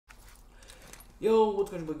Yo, what's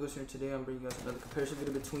going on, boy? Ghost here. Today I'm bringing you guys another comparison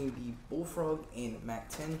video between the Bullfrog and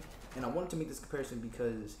Mac-10, and I wanted to make this comparison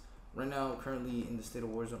because right now, currently in the state of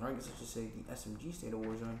Warzone, or I guess I should say the SMG state of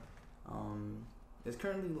Warzone, there's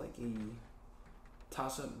currently like a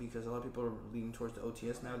toss-up because a lot of people are leaning towards the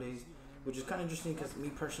OTS nowadays, which is kind of interesting because me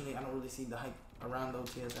personally, I don't really see the hype around the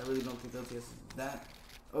OTS. I really don't think the OTS is that.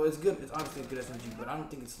 Oh, it's good. It's obviously a good SMG, but I don't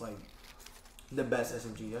think it's like the best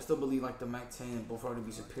SMG. I still believe like the Mac-10 and Bullfrog to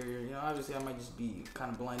be superior. You know, obviously I might just be kind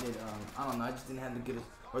of blinded. I don't know. I just didn't have the good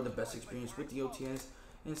or the best experience with the OTS,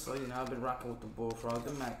 and so you know I've been rocking with the Bullfrog,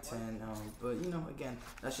 the Mac-10. But you know, again,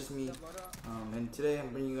 that's just me. And today I'm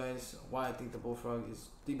bringing you guys why I think the Bullfrog is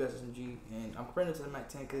the best SMG, and I'm comparing it to the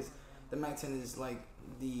Mac-10 because the Mac-10 is like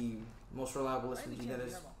the most reliable SMG that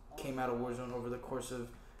has came out of Warzone over the course of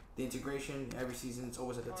the integration. Every season it's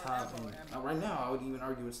always at the top, and right now I would even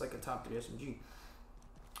argue it's like a top 3 SMG.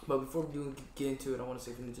 But before we do get into it, I want to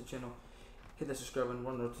say if you're new to the channel, hit that subscribe button.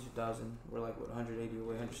 We're on the road to 2,000. We're like what, 180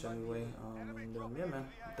 away, 170 away. Yeah, man.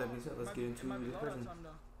 With that being said, let's get into the person.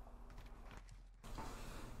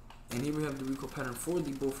 And here we have the recoil pattern for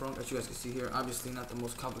the Bullfrog, as you guys can see here. Obviously not the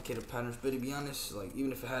most complicated patterns, but to be honest, like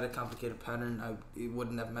even if it had a complicated pattern, it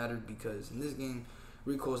wouldn't have mattered because in this game,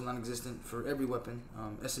 recoil is non-existent for every weapon.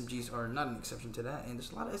 SMGs are not an exception to that, and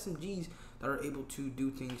there's a lot of SMGs that are able to do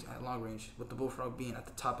things at long range, with the Bullfrog being at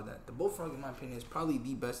the top of that. The Bullfrog, in my opinion, is probably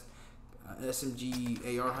the best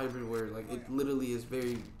SMG AR hybrid, where like it literally is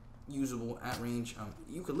very usable at range.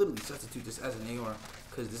 You could literally substitute this as an AR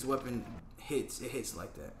because this weapon hits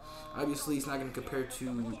like that. Obviously it's not going to compare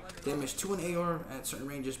to damage to an AR at certain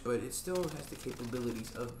ranges, but it still has the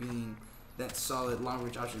capabilities of being that solid long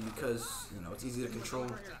range option because you know it's easy to control,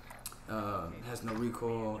 has no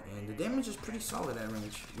recoil, and the damage is pretty solid at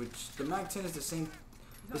range, which the Mac-10 is the same.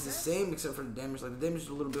 It's the same except for the damage. Like the damage is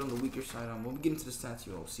a little bit on the weaker side. When we get into the stats,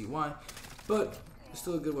 you'll see why. But it's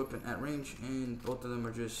still a good weapon at range, and both of them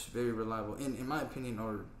are just very reliable. And in my opinion,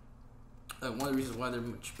 are one of the reasons why they're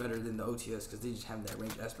much better than the OTS because they just have that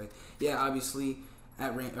range aspect. Yeah, obviously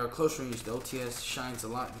at range or close range, the OTS shines a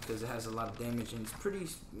lot because it has a lot of damage and it's pretty,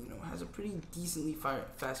 you know, has a pretty decently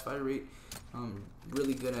fast fire rate.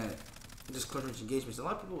 Really good at just close range engagements. A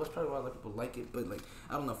lot of people, that's probably why a lot of people like it. But like,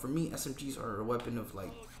 I don't know. For me, SMGs are a weapon of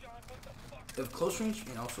like close range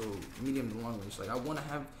and also medium to long range. Like I want to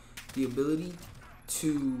have the ability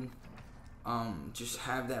to just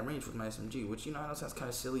have that range with my SMG, which you know I know sounds kind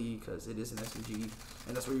of silly because it is an SMG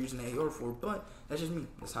and that's what you're using the AR for, but that's just me.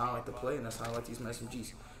 That's how I like to play and that's how I like to use my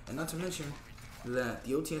SMGs. And not to mention that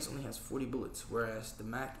the OTS only has 40 bullets, whereas the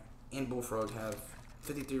Mac and Bullfrog have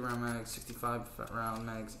 53 round mags, 65 round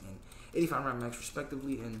mags, and 85 round mags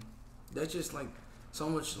respectively, and that's just like so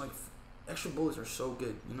much. Like extra bullets are so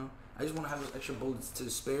good, you know. I just want to have those extra bullets to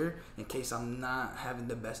spare in case I'm not having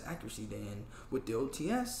the best accuracy day. And with the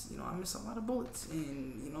OTS, you know, I miss a lot of bullets,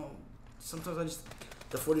 and you know, sometimes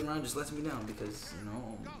the 40 round just lets me down because you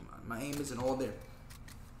know my aim isn't all there.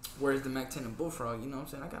 Whereas the Mac-10 and Bullfrog, you know what I'm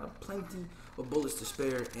saying, I got plenty of bullets to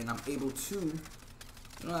spare, and I'm able to,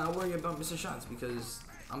 you know, I worry about missing shots because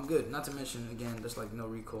I'm good. Not to mention, again, there's like no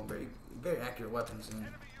recoil, very accurate weapons. And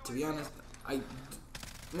to be honest,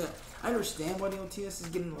 yeah, I understand why the OTS is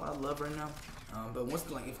getting a lot of love right now, but once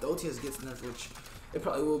if the OTS gets nerfed, which it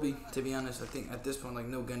probably will be, to be honest, I think at this point like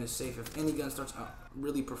no gun is safe. If any gun starts out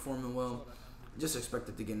really performing well, just expect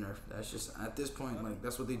it to get nerfed. That's just at this point, like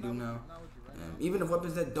that's what they do now. And even if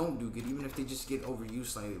weapons that don't do good, even if they just get overused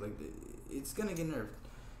slightly, like it's gonna get nerfed.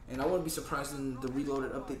 And I wouldn't be surprised in the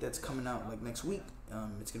reloaded update that's coming out like next week.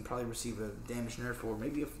 It's gonna probably receive a damage nerf or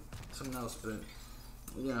maybe something else, but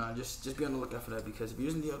you know, just be on the lookout for that because if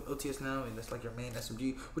you're using the OTS now and that's like your main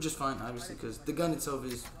SMG, which is fine obviously because the gun itself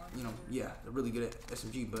is, you know, yeah, they're really good at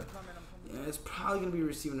SMG, but yeah, it's probably gonna be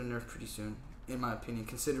receiving a nerf pretty soon, in my opinion,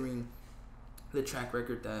 considering the track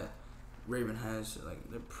record that Raven has.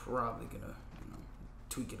 Like they're probably gonna, you know,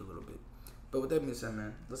 tweak it a little bit. But with that being said,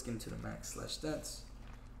 man, let's get into the max/stats.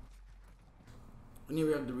 And here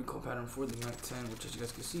we have the recoil pattern for the Mac-10, which as you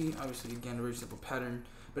guys can see, obviously again a very simple pattern.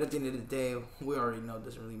 But at the end of the day, we already know it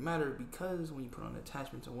doesn't really matter because when you put on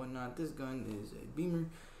attachments and whatnot, this gun is a beamer.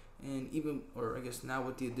 And even, or I guess now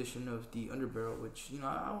with the addition of the underbarrel, which, you know,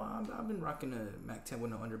 I've been rocking a Mac-10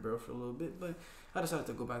 with no underbarrel for a little bit, but I decided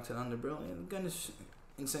to go back to the underbarrel, and the gun is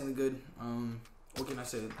insanely good. What can I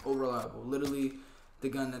say? Oh, reliable. Literally the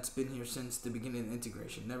gun that's been here since the beginning of the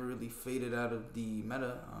integration. Never really faded out of the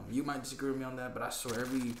meta. You might disagree with me on that, but I swear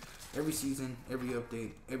every season, every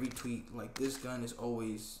update, every tweet, like this gun is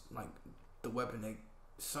always like the weapon that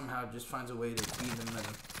somehow just finds a way to be in the meta.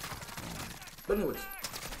 But anyways,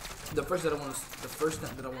 the first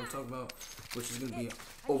stat that I want to talk about, which is going to be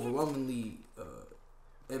overwhelmingly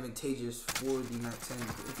advantageous for the Mac-10.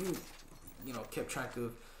 If you know, kept track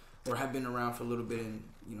of or have been around for a little bit and,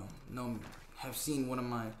 you know have seen one of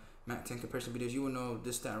my Mac-10 comparison videos, you will know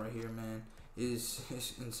this stat right here, man, is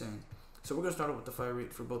insane. So we're going to start off with the fire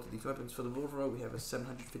rate for both of these weapons. For the Bullfrog, we have a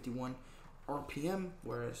 751 RPM,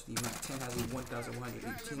 whereas the Mac-10 has a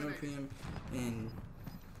 1,118 RPM, and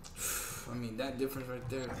I mean, that difference right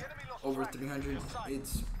there, over 300,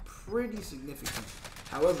 it's pretty significant.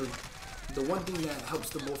 However, the one thing that helps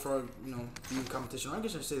the Bullfrog, you know, be in competition, or I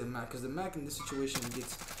guess I should say the Mac, because the Mac in this situation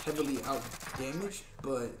gets heavily out damaged,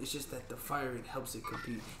 but it's just that the fire rate helps it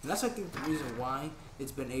compete. And that's, I think, the reason why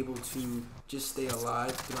it's been able to just stay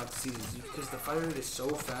alive throughout the season, because the fire rate is so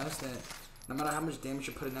fast that no matter how much damage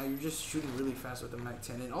you're putting out, you're just shooting really fast with the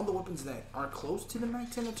Mac-10. And all the weapons that are close to the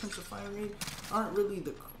Mac-10 in terms of fire rate aren't really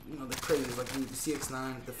the, you know, the craziest, like the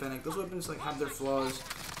CX-9, the Fennec. Those weapons like have their flaws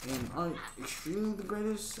and aren't extremely the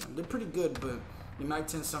greatest. They're pretty good, but the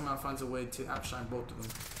Mac-10 somehow finds a way to outshine both of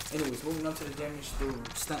them. Anyways, moving on to the damage, the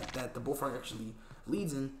stat that the Bullfrog actually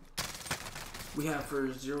leads in. We have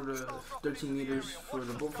for 0 to 13 meters for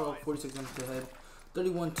the Bullfrog, 46 damage to the head,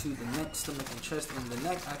 31 to the neck, stomach, and chest. And the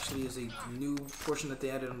neck actually is a new portion that they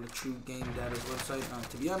added on the True Game Data's website.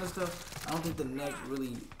 To be honest though, I don't think the neck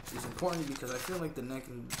really is important, because I feel like the neck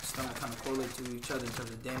and stomach kind of correlate to each other in terms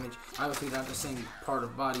of damage. Obviously they're not the same part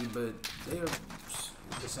of body, but they are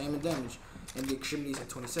the same in damage. And the extremities at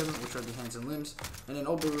 27, which are the hands and limbs. And then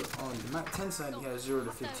over on the Mac-10 side, he has 0 to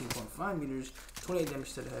 15.5 meters, 28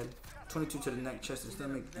 damage to the head, 22 to the neck, chest, and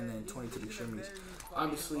stomach, and then 20 to the extremities.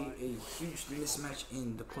 Obviously, a huge mismatch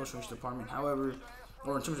in the close range department. However,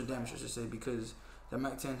 or in terms of damage, I should say, because the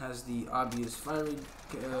Mac-10 has the obvious fire rate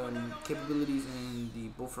capabilities, and the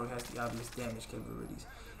Bullfrog has the obvious damage capabilities.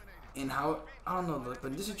 And how, I don't know, but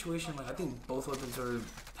in this situation, like, I think both weapons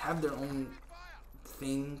have their own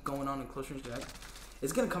thing going on in close range.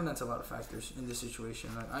 It's gonna come down to a lot of factors in this situation.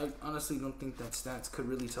 Like, I honestly don't think that stats could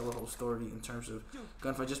really tell a whole story in terms of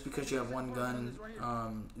gunfight. Just because you have one gun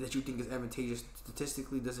that you think is advantageous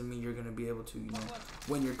statistically doesn't mean you're gonna be able to, you know,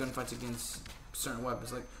 win your gunfights against certain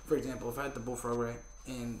weapons. Like, for example, if I had the Bullfrog, right,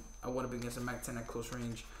 and I went up against a Mac-10 at close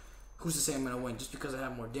range, who's to say I'm gonna win just because I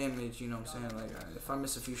have more damage? You know what I'm saying? Like, if I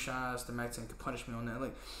miss a few shots, the Mac-10 could punish me on that.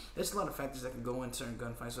 Like, there's a lot of factors that can go into certain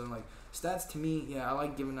gunfights. So, like, stats to me, yeah, I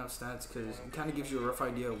like giving out stats because it kind of gives you a rough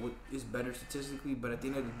idea of what is better statistically. But at the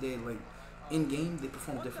end of the day, like, in game, they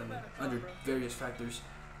perform differently under various factors.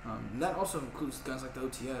 And that also includes guns like the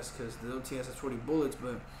OTS, because the OTS has 40 bullets,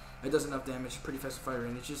 but it does enough damage, pretty fast fire,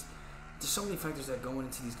 and it's just there's so many factors that go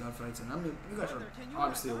into these gunfights. And I mean, you guys are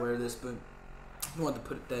obviously aware of this, but I wanted to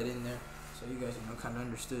put that in there so you guys, you know, kind of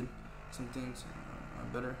understood some things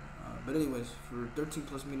better. But anyways, for 13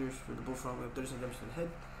 plus meters for the Bullfrog, we have 37 damage to the head,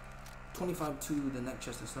 25 to the neck,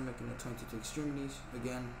 chest, and stomach, and then 22 to extremities.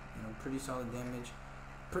 Again, you know, pretty solid damage.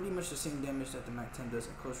 Pretty much the same damage that the Mac-10 does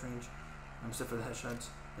at close range, except for the headshots.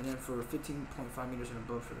 And then for 15.5 meters and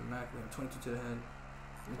above for the Mac, we have 22 to the head,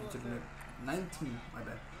 22 to the neck, 19, my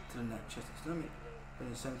bad, to the neck, chest, and stomach, and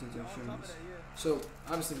then 17 to the extremities. So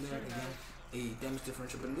obviously there again, a damage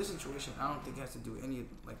differential, but in this situation, I don't think it has to do with any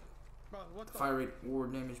like fire rate or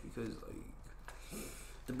damage, because like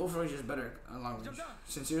the Bullfrog is just better at long range.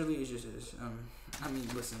 Sincerely, it just is. I mean,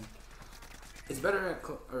 listen, it's better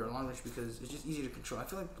at long range because it's just easy to control. I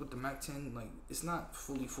feel like with the Mac-10, like, it's not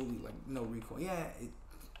fully like no recoil. Yeah, it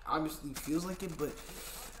obviously feels like it, but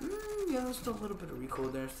yeah, there's still a little bit of recoil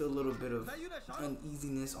there, still a little bit of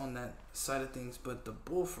uneasiness on that side of things. But the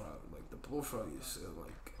Bullfrog, is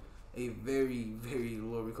like a very, very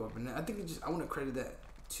low recoil. And I think I want to credit that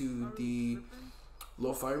to the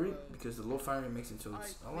low fire rate, because the low fire rate makes it so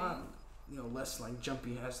it's a lot, you know, less like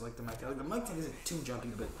jumpy as like the Mac-10. Like the Mac-10 isn't too jumpy,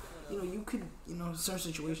 but you know, you could, you know, in certain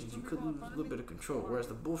situations you could lose a little bit of control. Whereas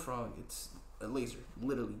the Bullfrog, it's a laser,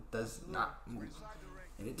 literally does not move,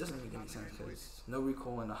 and it doesn't make any sense because no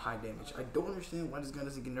recoil and a high damage. I don't understand why this gun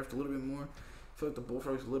doesn't get nerfed a little bit more. I feel like the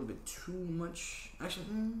Bullfrog is a little bit too much. Actually,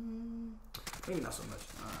 maybe not so much.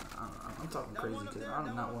 I'm talking crazy because I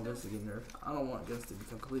do not want guns to get nerfed. I don't want guns to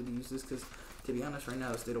become completely useless because, to be honest, right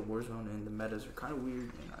now the state of Warzone and the metas are kind of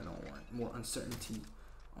weird, and I don't want more uncertainty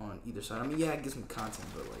on either side. I mean, yeah, it gives me content,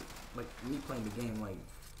 but like me playing the game, like,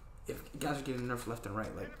 if guys are getting nerfed left and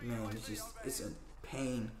right, like, man, it's a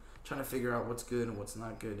pain trying to figure out what's good and what's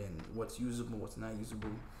not good and what's usable, what's not usable.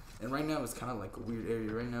 And right now it's kind of like a weird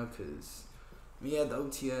area right now because, I mean, yeah, the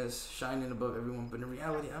OTS shining above everyone, but in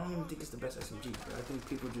reality, I don't even think it's the best SMG. But I think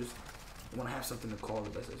people just want to have something to call the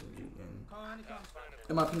best SMG. And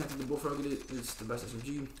in my opinion, I think the Bullfrog is the best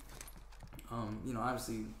SMG. You know,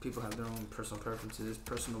 obviously, people have their own personal preferences,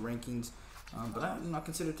 personal rankings, But I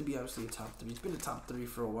consider it to be obviously a top 3. It's been a top 3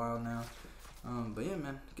 for a while now. But yeah,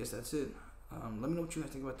 man, I guess that's it. Let me know what you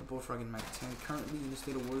guys think about the Bullfrog and Mac-10 currently in the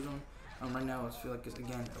state of Warzone. Right now, I feel like it's,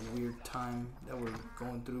 again, a weird time that we're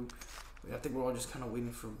going through. I think we're all just kind of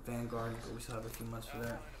waiting for Vanguard, but we still have a few months for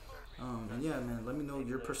that. And yeah, man, let me know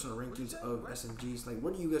your personal rankings of SMGs. Like,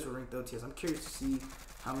 where do you guys rank the OTS? I'm curious to see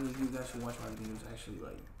how many of you guys who watch my videos actually,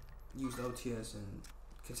 like, use the OTS and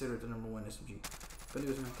consider it the #1 SMG. But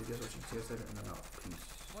anyways, man, thank you guys for watching. See you guys later, and I'm out. Peace.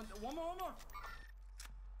 One more.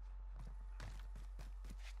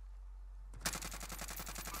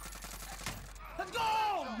 Let's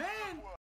go, man!